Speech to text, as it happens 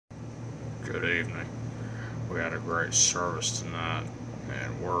Good evening. We had a great service tonight,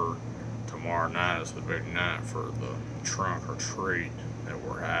 and tomorrow night is the big night for the trunk or treat that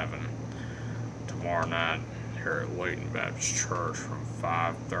we're having tomorrow night here at Layton Baptist Church from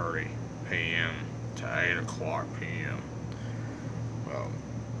 5:30 p.m. to 8 o'clock p.m.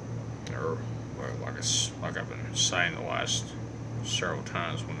 Or like I've been saying the last several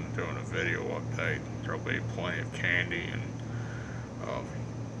times when doing a video update, there'll be plenty of candy and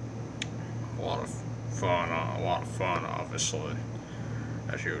a lot of fun, obviously,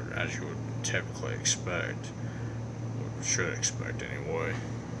 as you would typically expect, should expect anyway,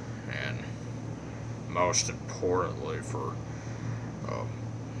 and most importantly for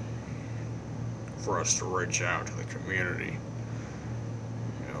us to reach out to the community,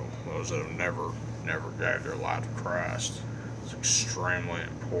 those that have never gave their life to Christ. It's extremely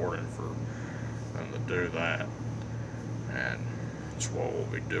important for them to do that, and it's what we'll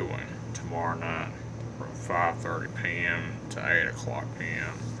be doing tomorrow night from 5:30 p.m. to 8 o'clock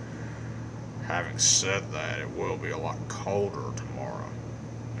p.m. Having said that, it will be a lot colder tomorrow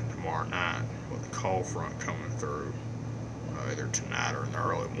night, with the cold front coming through either tonight or in the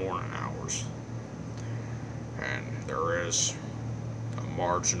early morning hours. And there is a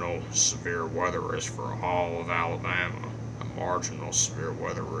marginal severe weather risk for all of Alabama. A marginal severe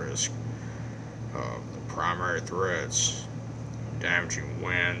weather risk. The primary threats: damaging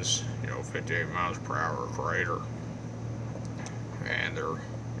winds, 58 miles per hour or greater. And there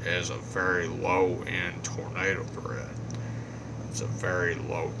is a very low end tornado threat. It's a very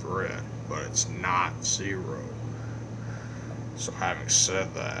low threat, but it's not zero. So having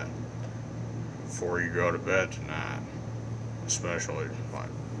said that, before you go to bed tonight, especially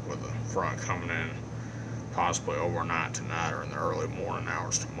like with the front coming in possibly overnight tonight or in the early morning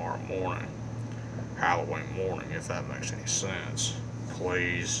hours tomorrow morning, Halloween morning, if that makes any sense,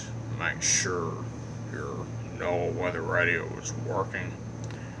 please make sure your NOAA weather radio is working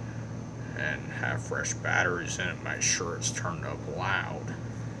and have fresh batteries in it. Make sure it's turned up loud,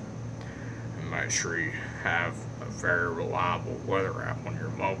 and make sure you have a very reliable weather app on your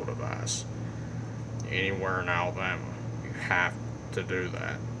mobile device. Anywhere in Alabama, you have to do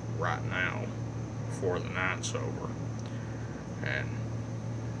that right now before the night's over. And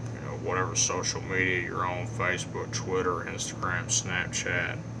whatever social media you're on, Facebook, Twitter, Instagram,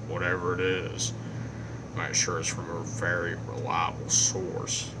 Snapchat, whatever it is, make sure it's from a very reliable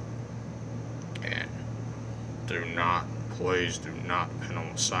source. And please do not depend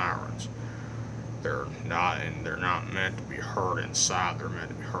on the sirens. They're not meant to be heard inside, they're meant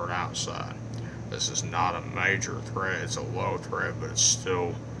to be heard outside. This is not a major threat, it's a low threat, but it's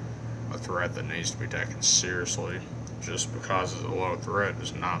still a threat that needs to be taken seriously. Just because it's a low threat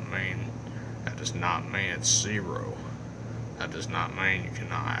does not mean it's zero. That does not mean you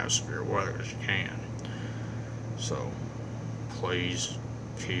cannot have severe weather, because you can. So please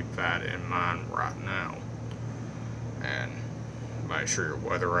keep that in mind right now, and make sure your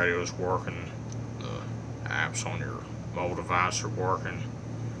weather radio is working, the apps on your mobile device are working,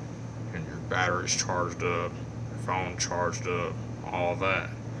 and your battery's charged up, your phone charged up, all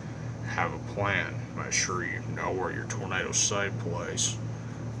that. Have a plan. Make sure you know where your tornado safe place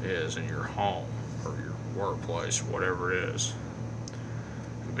is in your home or your workplace, whatever it is.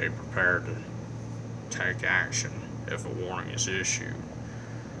 And be prepared to take action if a warning is issued.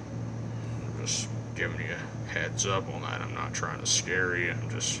 I'm just giving you a heads up on that. I'm not trying to scare you. I'm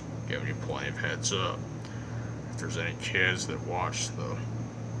just giving you plenty of heads up. If there's any kids that watch the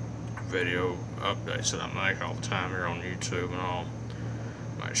video updates that I make all the time here on YouTube and all,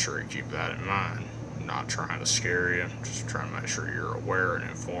 make sure you keep that in mind. I'm not trying to scare you, I'm just trying to make sure you're aware and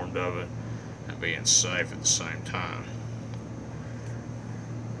informed of it and being safe at the same time.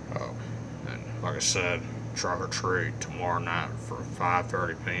 And like I said, trunk or treat tomorrow night from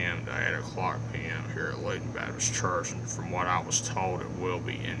 5:30 p.m. to 8 o'clock p.m. here at Layton Baptist Church, and from what I was told, it will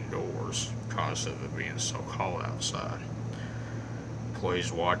be indoors because of it being so cold outside.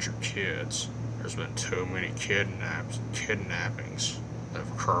 Please watch your kids. There's been too many kidnappings that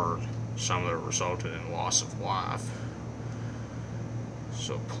have occurred, some that have resulted in loss of life.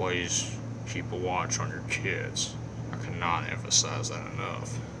 So please keep a watch on your kids. I cannot emphasize that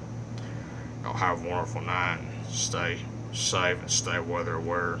enough. Y'all have a wonderful night, and stay safe and stay weather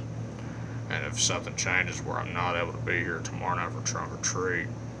aware. And if something changes where I'm not able to be here tomorrow night for trunk or treat,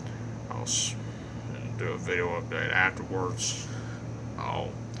 I'll do a video update afterwards.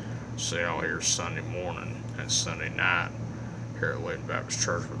 I'll see y'all here Sunday morning and Sunday night here at Layton Baptist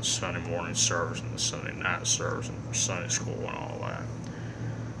Church for the Sunday morning service and the Sunday night service and for Sunday school and all that.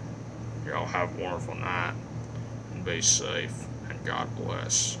 Y'all have a wonderful night and be safe, and God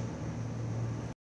bless.